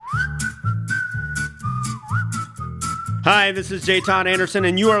Hi, this is J. Todd Anderson,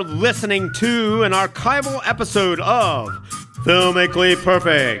 and you are listening to an archival episode of Filmically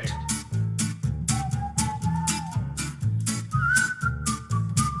Perfect.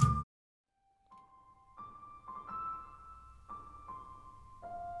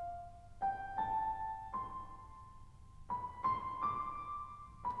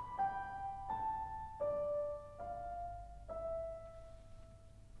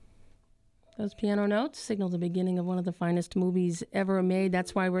 Those piano notes signal the beginning of one of the finest movies ever made.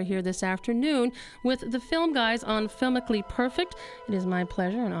 That's why we're here this afternoon with the film guys on Filmically Perfect. It is my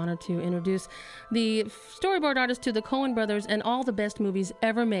pleasure and honor to introduce the storyboard artist to the Coen brothers and all the best movies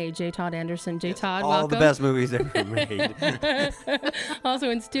ever made, J. Todd Anderson. J. Todd, welcome. All the best movies ever made.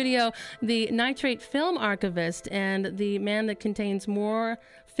 Also in studio, the Nitrate film archivist and the man that contains more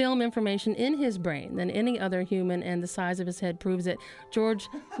film information in his brain than any other human, and the size of his head proves it. George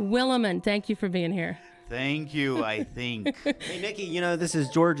Willeman, thank you for being here. Thank you, I think. Hey, Nikki, you know, this is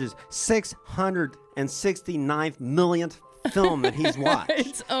George's 669th millionth film that he's watched.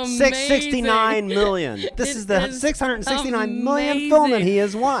 It's amazing. 669 million. This is the 669 millionth film that he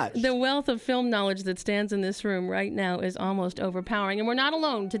has watched. The wealth of film knowledge that stands in this room right now is almost overpowering. And we're not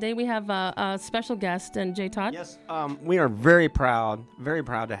alone. Today we have a special guest, and J. Todd? Yes, we are very proud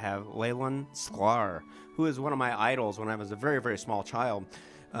to have Leyland Sklar, who is one of my idols when I was a very, very small child.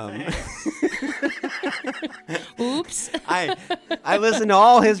 Oops. I listened to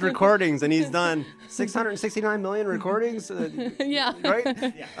all his recordings, and he's done 669 million recordings. Yeah. Right?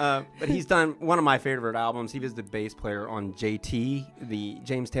 Yeah. But he's done one of my favorite albums. He was the bass player on JT, the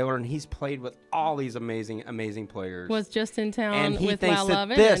James Taylor, and he's played with all these amazing, amazing players. Was just in town and he with thinks Wow that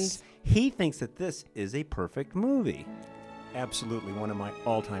Lovin'. he thinks that this is a perfect movie. Absolutely, one of my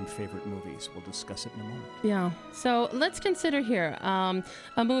all-time favorite movies. We'll discuss it in a moment. Yeah. So let's consider here a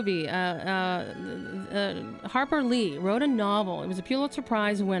movie. Harper Lee wrote a novel. It was a Pulitzer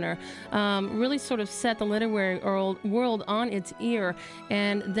Prize winner. Really sort of set the literary world on its ear.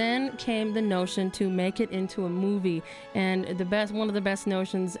 And then came the notion to make it into a movie. And one of the best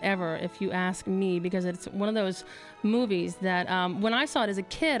notions ever, if you ask me, because it's one of those movies that when I saw it as a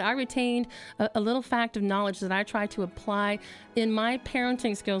kid, I retained a little fact of knowledge that I try to apply in my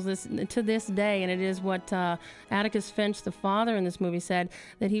parenting skills to this day, and it is what Atticus Finch, the father in this movie, said,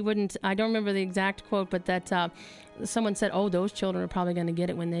 that he wouldn't, I don't remember the exact quote, but that someone said, oh, those children are probably going to get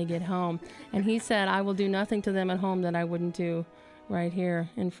it when they get home. And he said, I will do nothing to them at home that I wouldn't do right here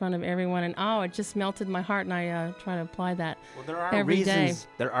in front of everyone. And it just melted my heart, and I try to apply that every day.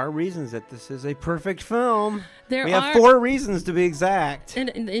 There are reasons that this is a perfect film. We There have are 4 reasons to be exact.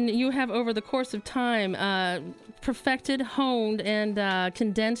 And you have, over the course of time, perfected, honed, and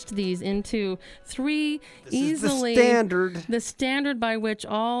condensed these into 3 easily... The standard by which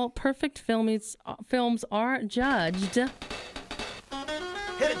all perfect films are judged. Hit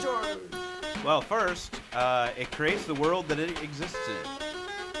it, George! Well, first, it creates the world that it exists in.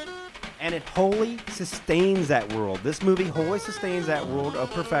 And it wholly sustains that world. This movie wholly sustains that world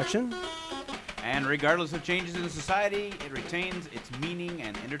of perfection. And regardless of changes in society, it retains its meaning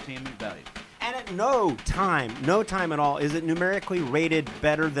and entertainment value. And at no time at all is it numerically rated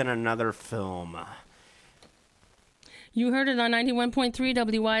better than another film. You heard it on 91.3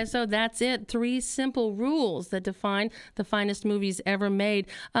 WYSO. That's it. 3 simple rules that define the finest movies ever made.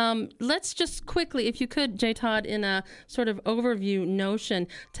 Let's just quickly, if you could, J. Todd, in a sort of overview notion,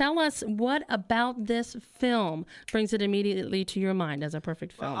 tell us what about this film brings it immediately to your mind as a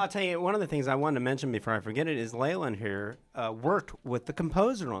perfect film. Well, I'll tell you, one of the things I wanted to mention before I forget it is Leyland here worked with the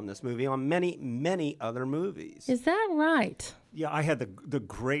composer on this movie on many, many other movies. Is that right? Yeah, I had the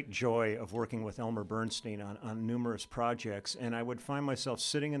great joy of working with Elmer Bernstein on numerous projects, and I would find myself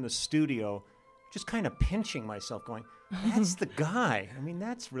sitting in the studio just kind of pinching myself going, that's the guy. I mean,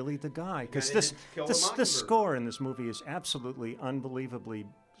 that's really the guy. Because the score in this movie is absolutely unbelievably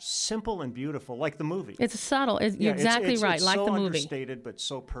simple and beautiful, like the movie. It's subtle. You're exactly right, it's like so the movie. understated, but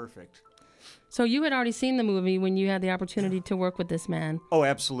so perfect. So you had already seen the movie when you had the opportunity to work with this man. Oh,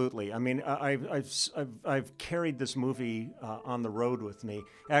 absolutely. I mean, I've carried this movie on the road with me.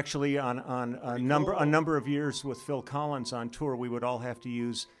 Actually, on a number of years with Phil Collins on tour, we would all have to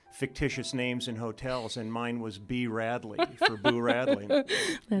use fictitious names in hotels, and mine was B. Radley for Boo Radley,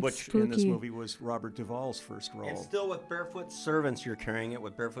 which spooky. in this movie was Robert Duvall's first role. And still with Barefoot Servants, you're carrying it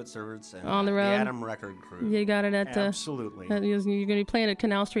with Barefoot Servants and on the road. The Adam Record Crew. You got it at absolutely. You're going to be playing at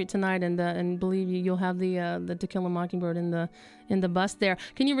Canal Street tonight, and believe you'll have the To Kill a Mockingbird in the bus there.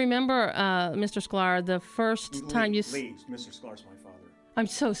 Can you remember, Mr. Sklar, the first time you? Lee, Mr. Sklar's my father. I'm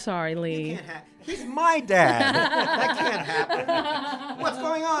so sorry, Lee. He's my dad. That can't happen. What's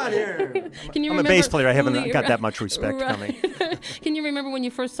going on here? Can you I'm a remember, bass player. I haven't Lee, got that much respect right. coming. Can you remember when you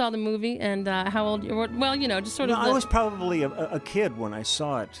first saw the movie and how old you were? Well, just sort of. I was probably a kid when I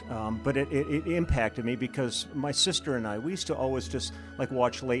saw it, but it impacted me because my sister and I, we used to always just like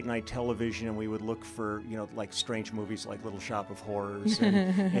watch late night television, and we would look for like strange movies like Little Shop of Horrors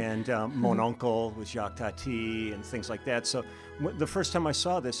and Mon Oncle with Jacques Tati and things like that. So the first time I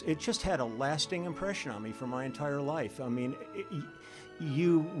saw this, it just had a lasting impression on me for my entire life. I mean,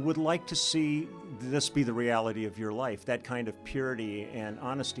 you would like to see this be the reality of your life, that kind of purity and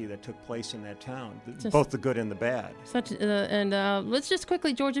honesty that took place in that town, both the good and the bad. Let's just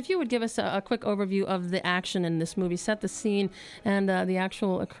quickly, George, if you would give us a quick overview of the action in this movie, set the scene and the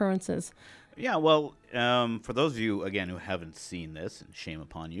actual occurrences. Yeah, well, for those of you, again, who haven't seen this, and shame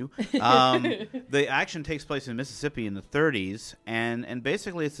upon you, the action takes place in Mississippi in the 30s, and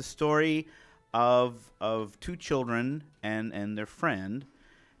basically it's a story of two children and their friend,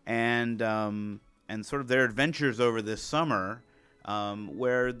 and sort of their adventures over this summer,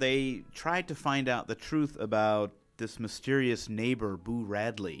 where they tried to find out the truth about this mysterious neighbor, Boo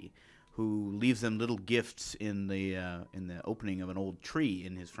Radley, who leaves them little gifts in the opening of an old tree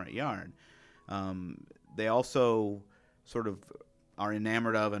in his front yard. They also sort of are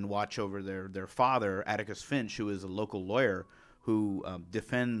enamored of and watch over their father, Atticus Finch, who is a local lawyer who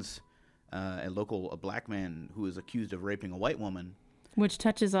defends a black man who is accused of raping a white woman. Which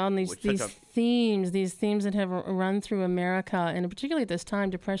touches on these themes that have run through America, and particularly at this time,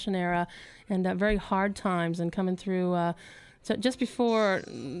 Depression era, and very hard times, and coming through. So just before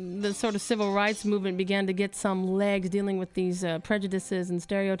the sort of civil rights movement began to get some legs, dealing with these prejudices and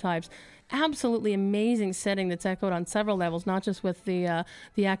stereotypes. Absolutely amazing setting that's echoed on several levels, not just with the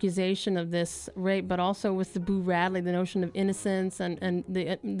accusation of this rape, but also with the Boo Radley, the notion of innocence and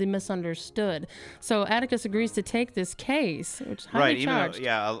the misunderstood. So Atticus agrees to take this case, which is highly charged.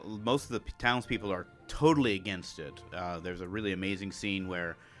 Even though, most of the townspeople are totally against it. There's a really amazing scene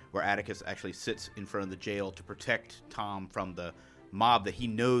where Atticus actually sits in front of the jail to protect Tom from the mob that he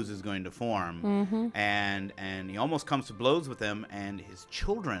knows is going to form, and he almost comes to blows with them, and his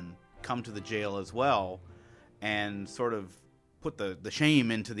children come to the jail as well, and sort of put the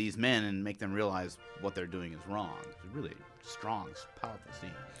shame into these men and make them realize what they're doing is wrong. It's a really strong, powerful scene.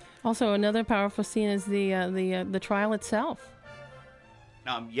 Also, another powerful scene is the trial itself.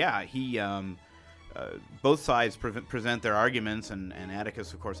 Both sides present their arguments, and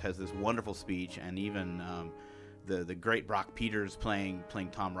Atticus, of course, has this wonderful speech, and even the great Brock Peters playing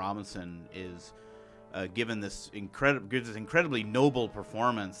Tom Robinson is given this incredibly noble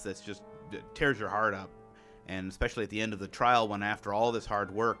performance that tears your heart up, and especially at the end of the trial, when after all this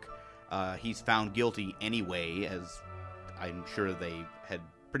hard work, he's found guilty anyway, as I'm sure they had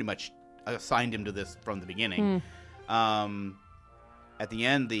pretty much assigned him to this from the beginning. At the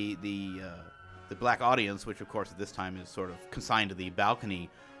end, the black audience, which of course at this time is sort of consigned to the balcony,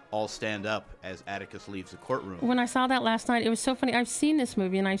 all stand up as Atticus leaves the courtroom. When I saw that last night, it was so funny. I've seen this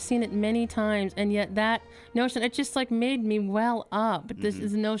movie, and I've seen it many times, and yet that notion, it just made me well up. This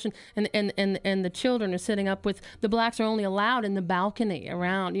is the notion, and the children are sitting up with, the blacks are only allowed in the balcony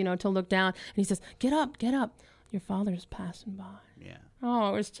around, to look down, and he says, get up, your father's passing by. Yeah. Oh,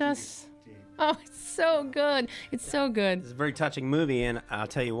 it was just... Oh, it's so good. It's so good. It's a very touching movie, and I'll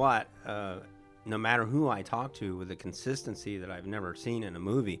tell you what, no matter who I talk to, with a consistency that I've never seen in a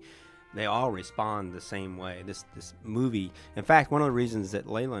movie, they all respond the same way. This movie, in fact, one of the reasons that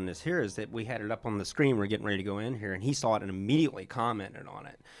Leyland is here is that we had it up on the screen. We're getting ready to go in here, and he saw it and immediately commented on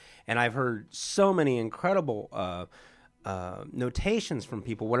it. And I've heard so many incredible notations from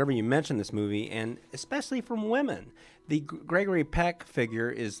people whenever you mention this movie, and especially from women. The Gregory Peck figure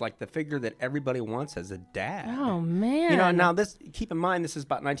is like the figure that everybody wants as a dad. Oh, man. Now this, keep in mind, this is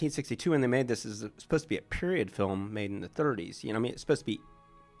about 1962, and they made this as supposed to be a period film made in the 30s. It's supposed to be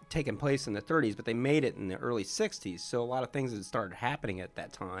taking place in the 30s, but they made it in the early 60s. So a lot of things had started happening at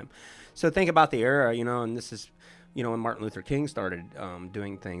that time. So think about the era, and this is, when Martin Luther King started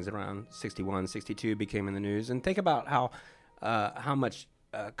doing things around 61, 62, became in the news. And think about how much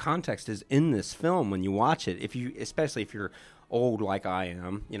context is in this film when you watch it. Especially if you're old like I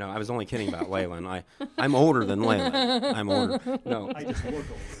am. I was only kidding about Leyland. I'm older than Leyland. I'm older. No, I just look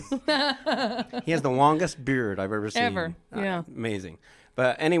older. He has the longest beard I've ever seen. Ever, yeah. Amazing.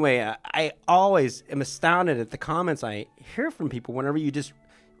 But anyway, I always am astounded at the comments I hear from people whenever you just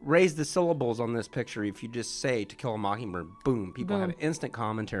raise the syllables on this picture. If you just say To Kill a Mockingbird, boom, people have instant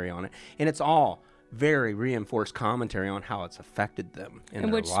commentary on it. And it's all very reinforced commentary on how it's affected them in And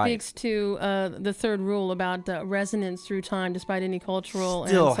their which life. speaks to the third rule about resonance through time, despite any cultural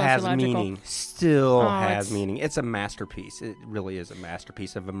Still and has sociological. meaning. Still has it's- meaning. It's a masterpiece. It really is a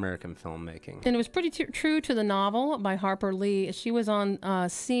masterpiece of American filmmaking. And it was pretty true to the novel by Harper Lee. She was on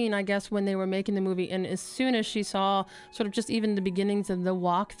scene, I guess, when they were making the movie. And as soon as she saw sort of just even the beginnings of the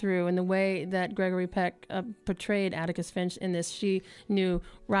walkthrough and the way that Gregory Peck portrayed Atticus Finch in this, she knew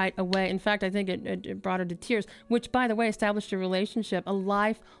right away. In fact, I think it brought her to tears, which, by the way, established a relationship, a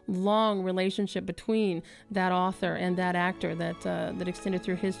lifelong relationship between that author and that actor that extended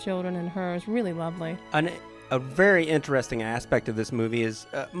through his children and hers. Really lovely. A very interesting aspect of this movie is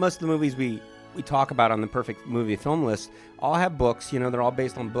most of the movies we talk about on the Perfect Movie Film List all have books. You know, they're all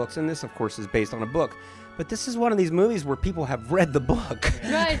based on books, and this, of course, is based on a book. But this is one of these movies where people have read the book.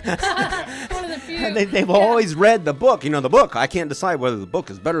 Right. One of the few. And they've always read the book. You know, the book, I can't decide whether the book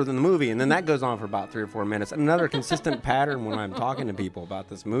is better than the movie. And then that goes on for about 3 or 4 minutes. Another consistent pattern when I'm talking to people about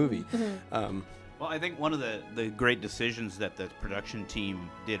this movie. Well, I think one of the great decisions that the production team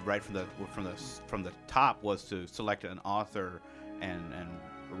did right from the top was to select an author and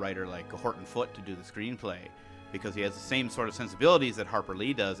a writer like Horton Foote to do the screenplay, because he has the same sort of sensibilities that Harper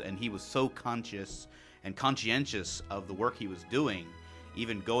Lee does, and he was so conscious and conscientious of the work he was doing,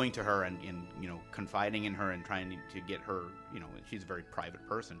 even going to her and you know, confiding in her and trying to get her, you know, she's a very private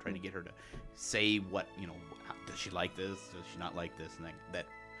person, trying to get her to say what, you know, does she like this, does she not like this, and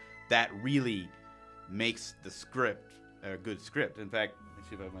that really makes the script a good script. In fact, let me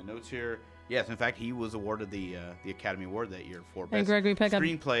see if I have my notes here. Yes, in fact, he was awarded the Academy Award that year for best Gregory Peck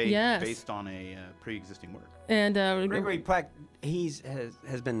screenplay yes. based on a pre-existing work. And Gregory Peck,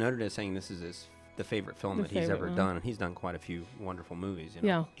 has been noted as saying this is the favorite film that he's ever done, and he's done quite a few wonderful movies. You know?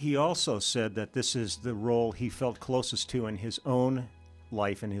 Yeah. He also said that this is the role he felt closest to in his own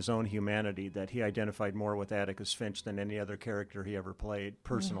life and his own humanity, that he identified more with Atticus Finch than any other character he ever played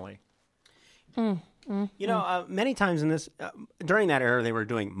personally. You know, many times in this, during that era, they were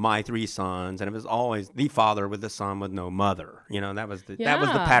doing My Three Sons, and it was always the father with the son with no mother. You know, that was the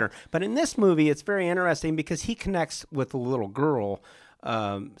pattern. But in this movie, it's very interesting because he connects with the little girl,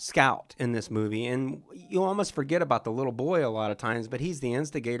 Scout, in this movie, and you almost forget about the little boy a lot of times. But he's the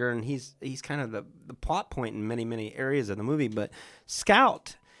instigator, and he's kind of the plot point in many areas of the movie. But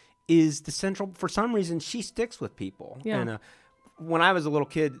Scout is the central. For some reason, she sticks with people. Yeah. And, when I was a little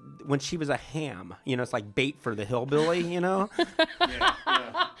kid, when she was a ham, you know, it's like bait for the hillbilly, you know?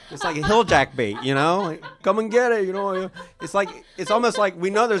 It's like a hilljack bait, you know? Like, come and get it, you know? It's almost like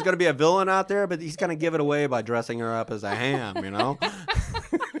we know there's going to be a villain out there, but he's going to give it away by dressing her up as a ham, you know?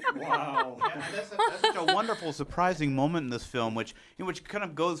 Wow. Yeah, that's such a wonderful, surprising moment in this film, which kind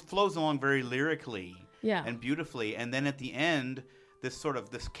of flows along very lyrically and beautifully. And then at the end, this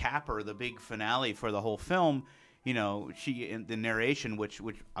capper, the big finale for the whole film, you know, she in the narration, which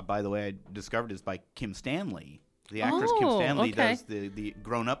by the way I discovered is by Kim Stanley. The actress Kim Stanley does the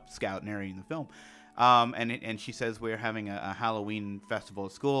grown-up Scout narrating the film, and she says we're having a Halloween festival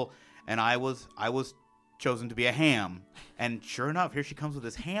at school, and I was chosen to be a ham, and sure enough, here she comes with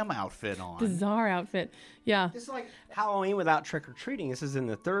this ham outfit on. Bizarre outfit, yeah. It's like Halloween without trick-or-treating. This is in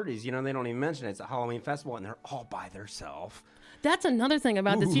the 30s. You know, they don't even mention it. It's a Halloween festival, and they're all by themselves. That's another thing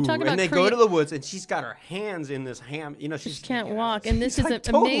about this. You talk about and they go to the woods, and she's got her hands in this ham. You know, she can't walk, and this is like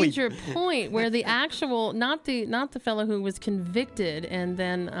a major point where the actual, not the fellow who was convicted, and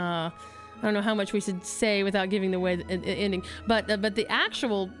then I don't know how much we should say without giving away the ending, but the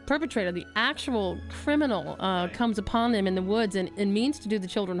actual perpetrator, the actual criminal, comes upon them in the woods and means to do the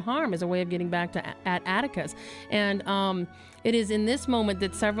children harm as a way of getting back at Atticus, and it is in this moment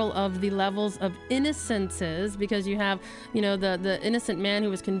that several of the levels of innocences, because you have, you know, the innocent man who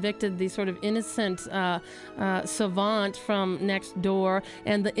was convicted, the sort of innocent savant from next door,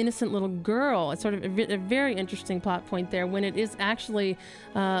 and the innocent little girl. It's sort of a very interesting plot point there when it is actually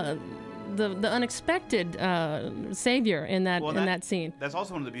the unexpected savior in that scene. That's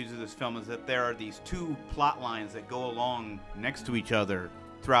also one of the beauties of this film, is that there are these two plot lines that go along next to each other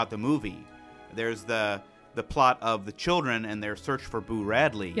throughout the movie. There's the plot of the children and their search for Boo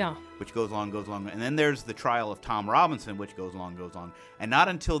Radley, which goes along, and then there's the trial of Tom Robinson, which goes along, and not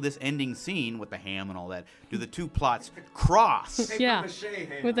until this ending scene with the ham and all that do the two plots cross. With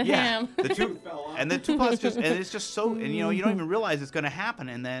the ham. The two plots just, and it's just so, and you know, you don't even realize it's going to happen,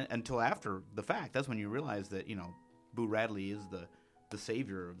 and then until after the fact, that's when you realize that, you know, Boo Radley is the the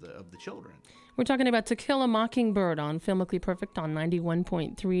savior of the children. We're talking about To Kill a Mockingbird on Filmically Perfect on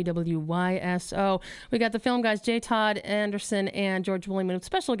 91.3 WYSO. We got the film guys, J. Todd Anderson and George William, and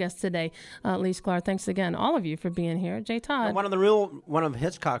special guests today, Lee Sklar. Thanks again, all of you, for being here. J. Todd. One of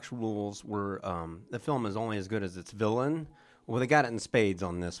Hitchcock's rules were the film is only as good as its villain. Well, they got it in spades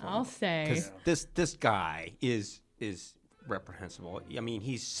on this one. I'll say. Because this guy is reprehensible. I mean,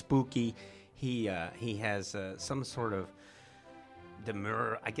 he's spooky. He has some sort of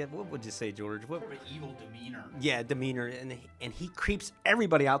demure. I get. What would you say, George? What? Sort of evil demeanor. Yeah, demeanor, and he creeps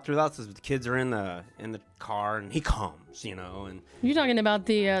everybody out throughout. So the kids are in the car, and he comes, and You're talking about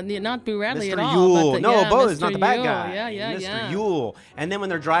the not Boo Radley Mr. at all. Yule. But No, Bo is Mr. not the bad Yule. guy. Yeah, Mr. Yule. And then when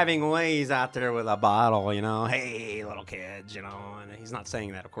they're driving away, he's out there with a bottle, hey, little kids, and he's not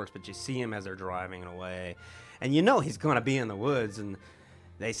saying that, of course, but you see him as they're driving away, and he's going to be in the woods, and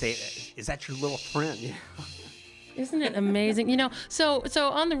they say, "Is that your little friend?" Isn't it amazing? So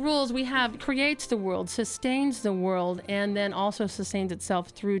on the rules, we have creates the world, sustains the world, and then also sustains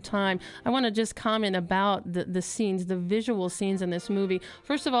itself through time. I want to just comment about the scenes, the visual scenes in this movie.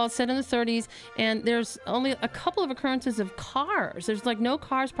 First of all, it's set in the 30s, and there's only a couple of occurrences of cars. There's like no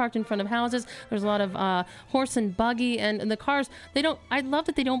cars parked in front of houses. There's a lot of horse and buggy, and the cars, I love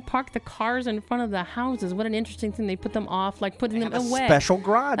that they don't park the cars in front of the houses. What an interesting thing. They put them off, like putting them away. Special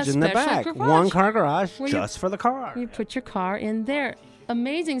garage in the back. Garage. One car garage Where just for the car. You put your car in there.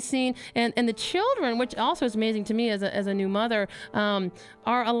 Amazing scene, and the children, which also is amazing to me as a new mother, are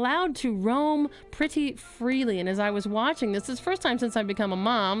allowed to roam pretty freely. And as I was watching this is the first time since I've become a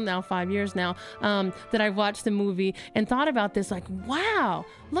mom, now 5 years now, that I've watched the movie and thought about this, like, wow,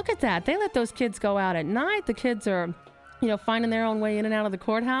 look at that. They let those kids go out at night. The kids are finding their own way in and out of the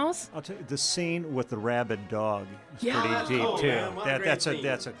courthouse. I'll tell you, the scene with the rabid dog is Yeah. pretty deep, Oh, too. man, what a great That's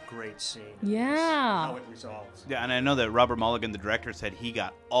scene. a great scene. Yeah. How it resolves. Yeah, and I know that Robert Mulligan, the director, said he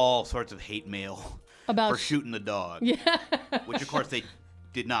got all sorts of hate mail About for shooting the dog. Yeah. Which, of course, they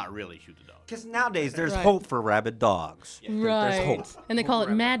did not really shoot the dog. Because nowadays there's Right. hope for rabid dogs. Right. There's hope. And they call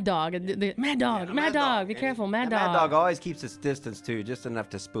it Mad Dog. Mad Dog. Mad Dog. Be careful. Mad And Dog. Mad Dog always keeps its distance too, just enough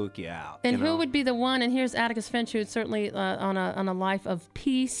to spook you out. And who would be the one? And here's Atticus Finch, who's certainly on a life of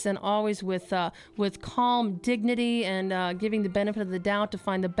peace and always with calm dignity and giving the benefit of the doubt to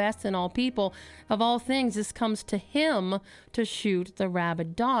find the best in all people. Of all things, this comes to him to shoot the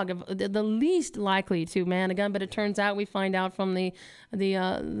rabid dog, the least likely to man a gun. But it turns out, we find out from the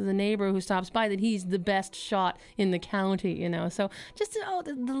neighbor who stops by, that he's the best shot in the county. So just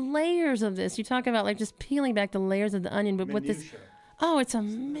the layers of this. You talk about like just peeling back the layers of the onion, but with this. Oh, it's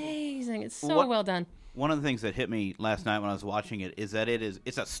amazing. It's so well done. One of the things that hit me last night when I was watching it is that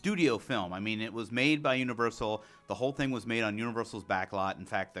it's a studio film. I mean, it was made by Universal. The whole thing was made on Universal's backlot. In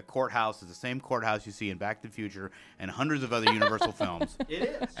fact, the courthouse is the same courthouse you see in Back to the Future and hundreds of other Universal films. It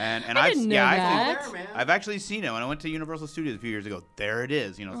is. And I I've didn't know that. I've actually seen it when I went to Universal Studios a few years ago. There it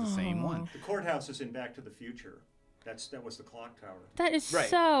is. It's the same one. The courthouse is in Back to the Future. That was the clock tower. That is Right.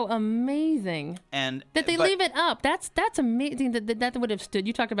 so amazing. And That they leave it up. That's amazing. That would have stood.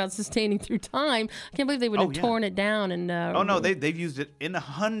 You talk about sustaining through time. I can't believe they would have yeah. torn it down. And Oh no, they've used it in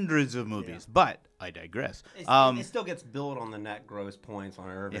hundreds of movies. But I digress. It still gets billed on the net gross points on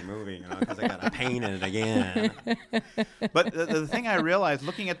every movie, because they got to paint it again. But the thing I realized,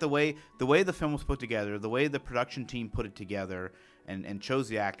 looking at the way the film was put together, the way the production team put it together, and chose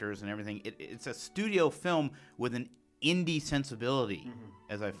the actors and everything, it's a studio film with an indie sensibility,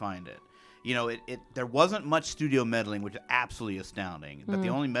 as I find it. There wasn't much studio meddling, which is absolutely astounding. But the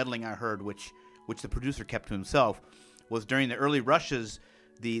only meddling I heard, which the producer kept to himself, was during the early rushes.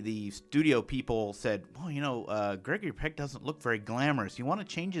 The studio people said, well, Gregory Peck doesn't look very glamorous. You want to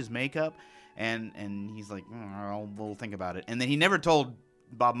change his makeup? And he's like, we'll think about it. And then he never told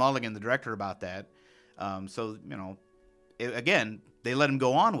Bob Mulligan, the director, about that. Again, they let him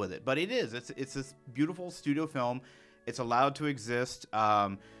go on with it. But it's this beautiful studio film. It's allowed to exist.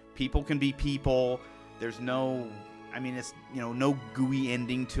 People can be people. There's no gooey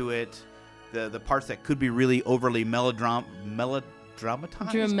ending to it. The parts that could be really overly melodramatized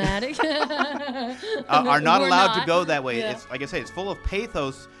dramatic are not We're allowed not. to go that way. Yeah. It's like I say, it's full of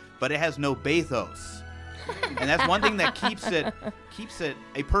pathos, but it has no bathos. And that's one thing that keeps it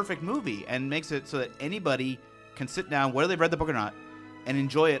a perfect movie and makes it so that anybody can sit down, whether they've read the book or not, and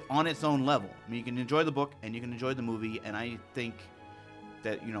enjoy it on its own level. I mean, you can enjoy the book and you can enjoy the movie, and I think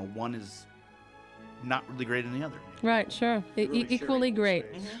that one is not really great in the other. Right, sure. Equally great.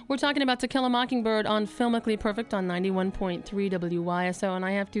 We're talking about To Kill a Mockingbird on Filmically Perfect on 91.3 WYSO, and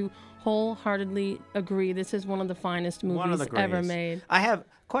I have to wholeheartedly agree. This is one of the finest One of movies the ever greatest. made. I have a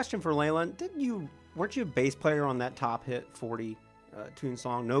question for Leyland. Weren't you a bass player on that top hit 40 tune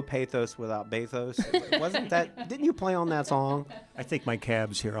song, No Pathos Without Bathos. Wasn't that? Didn't you play on that song? I think my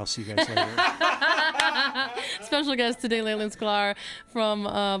cab's here. I'll see you guys later. Special guest today, Leyland Sklar from,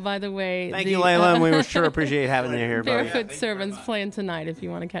 by the way. Thank you, Leyland. We sure appreciate having you here, buddy. Barefoot Servants playing tonight if you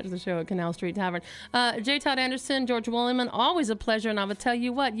want to catch the show at Canal Street Tavern. J. Todd Anderson, George Wolleman, always a pleasure. And I will tell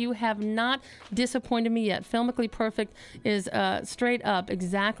you what, you have not disappointed me yet. Filmically Perfect is straight up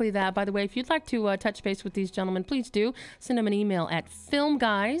exactly that. By the way, if you'd like to touch base with these gentlemen, please do send them an email at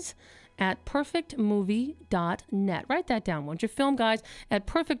filmguys@perfectmovie.net. Write that down, won't you?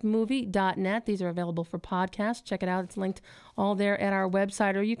 Filmguys@perfectmovie.net. These are available for podcasts. Check it out. It's linked all there at our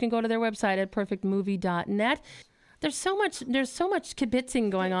website, or you can go to their website at perfectmovie.net. There's so much kibitzing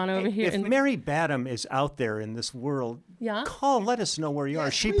going on over here. If Mary Badham is out there in this world, Yeah? call, let us know where you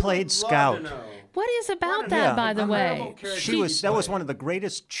are. She played Scout. What is about that, by the way? That was one of the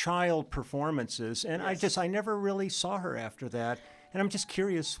greatest child performances, and I never really saw her after that. And I'm just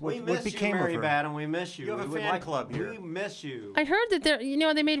curious what became Mary of her. Badham. We miss you. You have a fan club here. We miss you. I heard that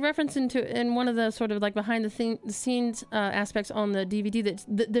they made reference in one of the sort of like behind the scenes aspects on the DVD that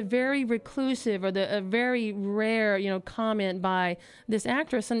the very reclusive or the very rare comment by this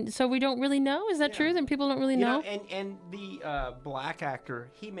actress, and so we don't really know. Is that true? Then people don't really know. And the black actor,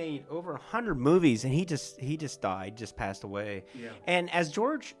 he made over 100 movies, and he just died, just passed away. Yeah. And as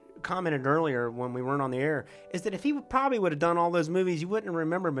George commented earlier when we weren't on the air, is that if he probably would have done all those movies, you wouldn't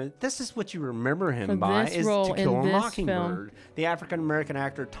remember him. But this is what you remember him by: is To Kill a Mockingbird. Film. The African American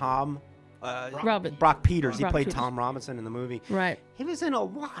actor Brock Peters. He played Tom Robinson in the movie. Right. He was in a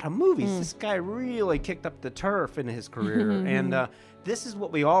lot of movies. This guy really kicked up the turf in his career, and this is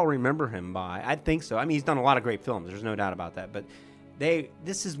what we all remember him by. I think so. I mean, he's done a lot of great films. There's no doubt about that. But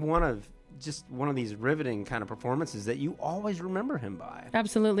this is one of these riveting kind of performances that you always remember him by.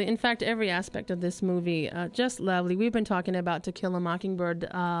 Absolutely. In fact, every aspect of this movie, just lovely. We've been talking about To Kill a Mockingbird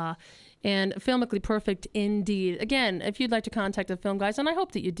and Filmically Perfect indeed. Again, if you'd like to contact the Film Guys, and I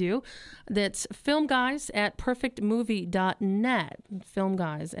hope that you do, that's filmguys@perfectmovie.net.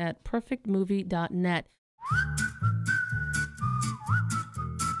 Filmguys@perfectmovie.net.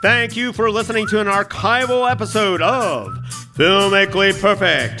 Thank you for listening to an archival episode of Filmically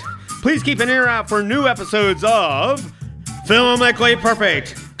Perfect. Please keep an ear out for new episodes of Filmically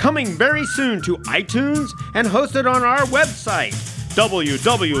Perfect, coming very soon to iTunes and hosted on our website,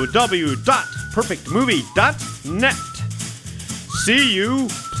 www.perfectmovie.net. See you,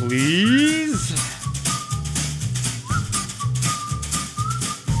 please.